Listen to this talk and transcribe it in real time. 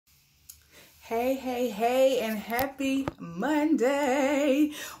Hey, hey, hey, and happy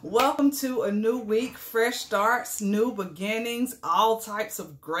Monday. Welcome to a new week, fresh starts, new beginnings, all types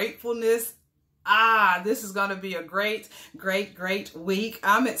of gratefulness. This is going to be a great week.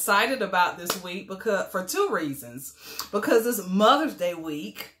 I'm excited about this week for two reasons. Because it's Mother's Day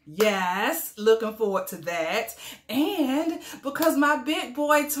week. Yes, looking forward to that. And because my big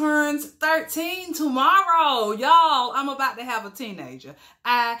boy turns 13 tomorrow. Y'all, I'm about to have a teenager.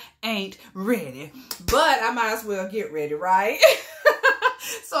 I ain't ready, but I might as well get ready, right?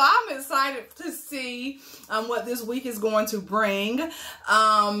 So I'm excited to see what this week is going to bring.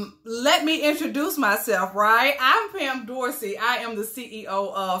 Let me introduce myself, right? I'm Pam Dorsey. I am the CEO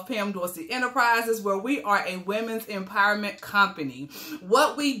of Pam Dorsey Enterprises, where we are a women's empowerment company.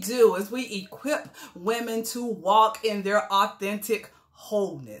 What we do is we equip women to walk in their authentic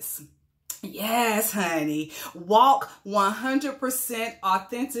wholeness. Yes, honey. Walk 100%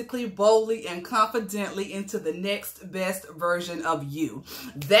 authentically, boldly, and confidently into the next best version of you.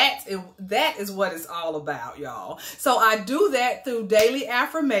 That is what it's all about, y'all. So I do that through daily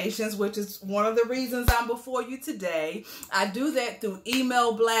affirmations, which is one of the reasons I'm before you today. I do that through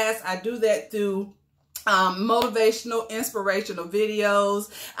email blasts. I do that through motivational, inspirational videos.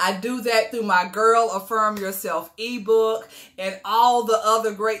 I do that through my Gurl, Affirm Yourself ebook and all the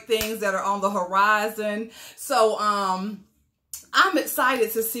other great things that are on the horizon. So I'm excited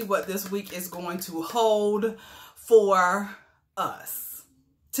to see what this week is going to hold for us.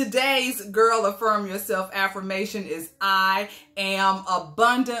 Today's Gurl, Affirm Yourself affirmation is I am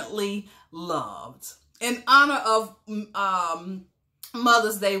abundantly loved. In honor of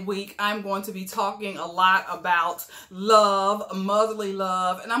Mother's Day week, I'm going to be talking a lot about love, motherly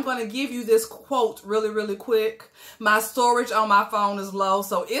love, and I'm going to give you this quote really quick. My storage on my phone is low,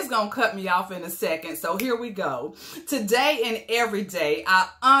 so it's going to cut me off in a second. So here we go. Today and every day, I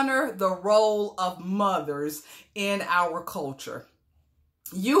honor the role of mothers in our culture.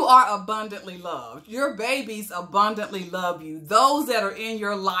 You are abundantly loved. Your babies abundantly love you. Those that are in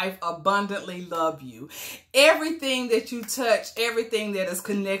your life abundantly love you. Everything that you touch, everything that is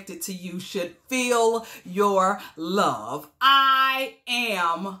connected to you should feel your love. I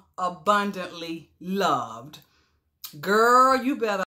am abundantly loved. Girl, you better